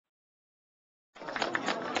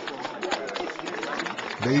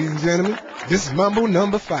Ladies and gentlemen, this is Mambo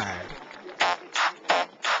number 5.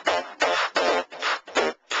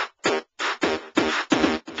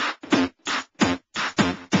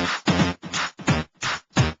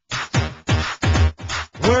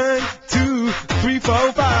 One, two, three,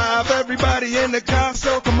 four, five. Everybody in the car,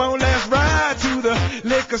 so come on, let's ride to the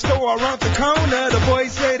liquor store around the corner. The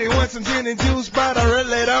boys say they want some gin and juice, but I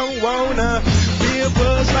really don't wanna be a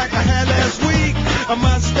buzz like I had last week. I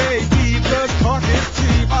must stay deep, cause talk is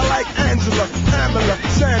cheap. I like Angela, Pamela,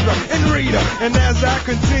 Sandra, and Rita. And as I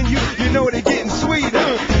continue, you know they're getting sweeter.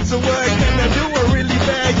 So what can I do? I really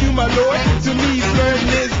value my lord. To me,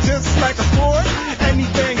 flirting is just like a sport.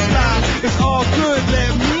 Anything fly, it's all good.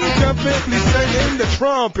 Let me jump in, please sing in the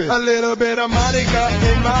trumpet. A little bit of Monica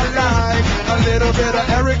in my life, a little bit of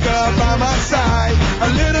Erica by my side, a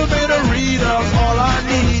little bit of Rita's all I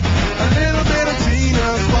need, a little bit of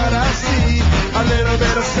Tina's what I see, a little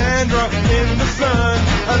bit of Sandra in the sun,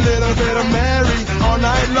 a little bit of Mary all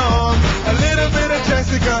night long, a little bit of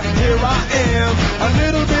Jessica, here I am, a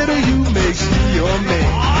little bit of you makes me your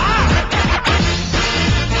man.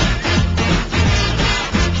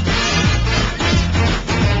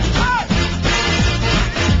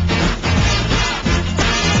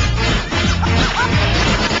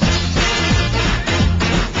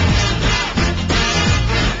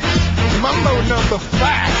 Mambo number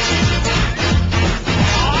 5.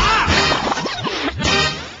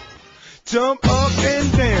 Jump up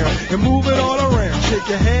and down and move it all around. Shake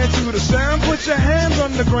your hand to the sound, put your hands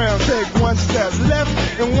on the ground. Take one step left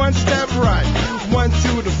and one step right. One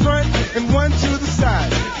to the front and one to the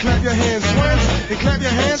side. Clap your hands once and clap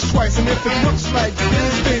your hands twice. And if it looks like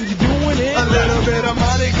this, then you're doing it. A little bit of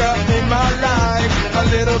Monica in my life, a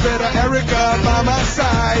little bit of Erica by my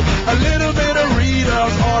side, a little bit of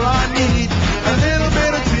Rita's all I need, a little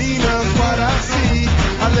bit of Tina's what I see,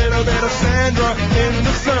 a little bit of Sandra in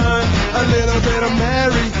the sun, a little